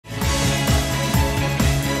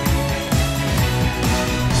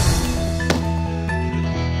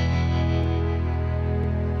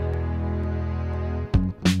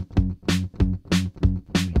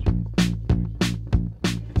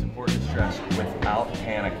without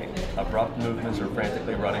panicking. Abrupt movements or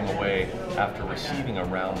frantically running away after receiving a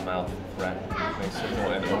round mouth threat may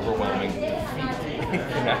signal an overwhelming defeat. It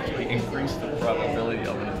can actually increase the probability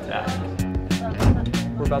of an attack.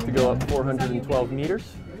 We're about to go up 412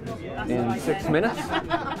 meters in 6 minutes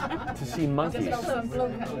to see monkeys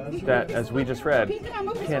that, as we just read,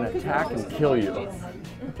 can attack and kill you.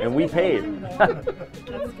 And we paid.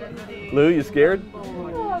 Lou, you scared?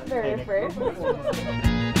 Oh, I'm very afraid.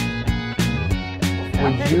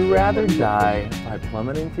 Would you rather die by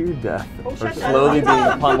plummeting to your death or slowly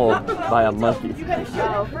being pummeled by a monkey?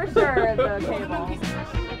 Oh, for sure, the cable.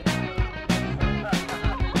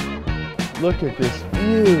 Look at this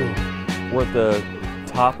view. We're at the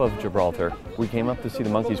top of Gibraltar. We came up to see the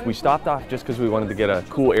monkeys. We stopped off just because we wanted to get a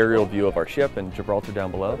cool aerial view of our ship and Gibraltar down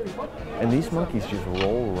below. And these monkeys just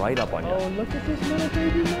roll right up on you. Oh, look at this little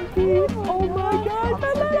baby monkey. Oh my God, the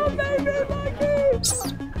little baby monkey.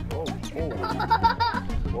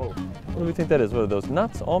 Whoa. What do we think that is? What are those,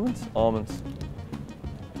 nuts? Almonds? Almonds.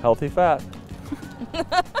 Healthy fat.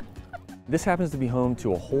 This happens to be home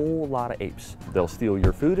to a whole lot of apes. They'll steal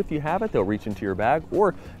your food if you have it, they'll reach into your bag,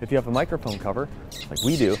 or if you have a microphone cover, like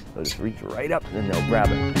we do, they'll just reach right up and they'll grab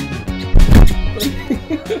it.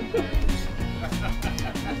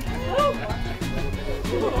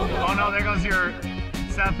 Oh no, there goes your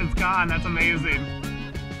Seth, it's gone, that's amazing.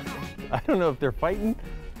 I don't know if they're fighting,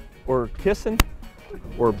 or kissing,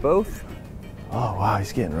 or both. Oh wow,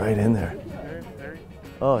 he's getting right in there.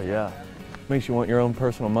 Oh yeah. Makes you want your own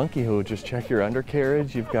personal monkey who will just check your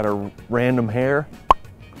undercarriage. You've got a random hair.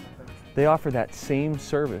 They offer that same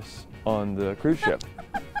service on the cruise ship,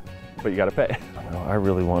 but you got to pay. I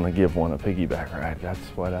really want to give one a piggyback ride. That's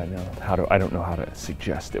what I know. I don't know how to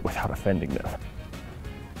suggest it without offending them.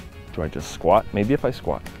 Do I just squat? Maybe if I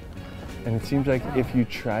squat. And it seems like if you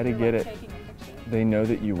try to get it, they know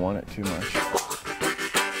that you want it too much.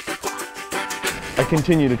 I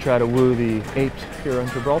continue to try to woo the apes here on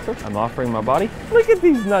Gibraltar. I'm offering my body. Look at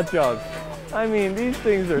these nut jobs. I mean, these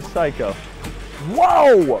things are psycho.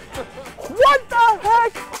 Whoa! What the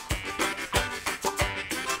heck?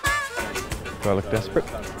 Do I look desperate?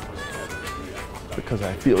 Because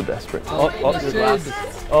I feel desperate. Oh, your glasses.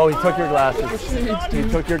 Oh, he took your glasses. He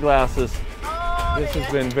took your glasses. This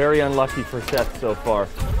has been very unlucky for Seth so far.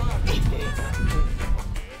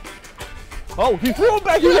 Oh, he threw them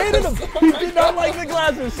back. He hated them. He did not like the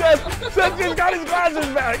glasses. Seth just got his glasses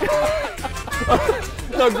back.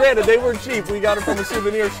 No, granted, they were cheap. We got them from a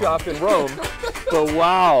souvenir shop in Rome. But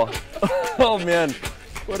wow. Oh, man.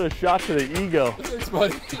 What a shot to the ego. It's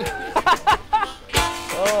funny.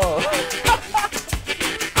 Oh.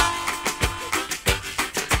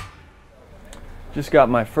 Just got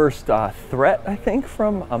my first threat, I think,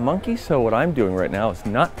 from a monkey. So what I'm doing right now is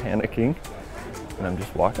not panicking. And I'm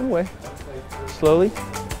just walking away. Slowly.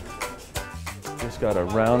 Just got a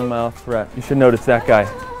round mouth threat. You should notice that guy.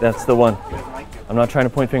 That's the one. I'm not trying to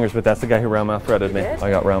point fingers, but that's the guy who round mouth threaded me. I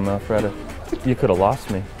got round mouth threaded. You could have lost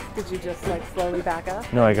me. Did you just like slowly back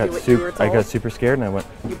up? No, I got super scared and I went.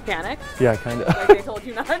 You panicked? Yeah, kind of. Like they told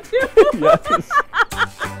you not to? Yes.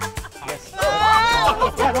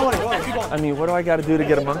 I mean, what do I got to do to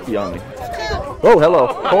get a monkey on me? Oh, hello.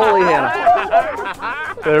 Holy Hannah.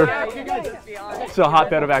 It's a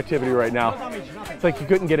hotbed of activity right now. It's like you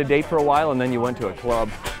couldn't get a date for a while and then you went to a club.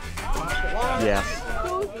 Yes.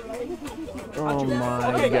 Oh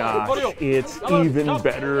my gosh. It's even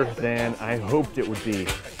better than I hoped it would be.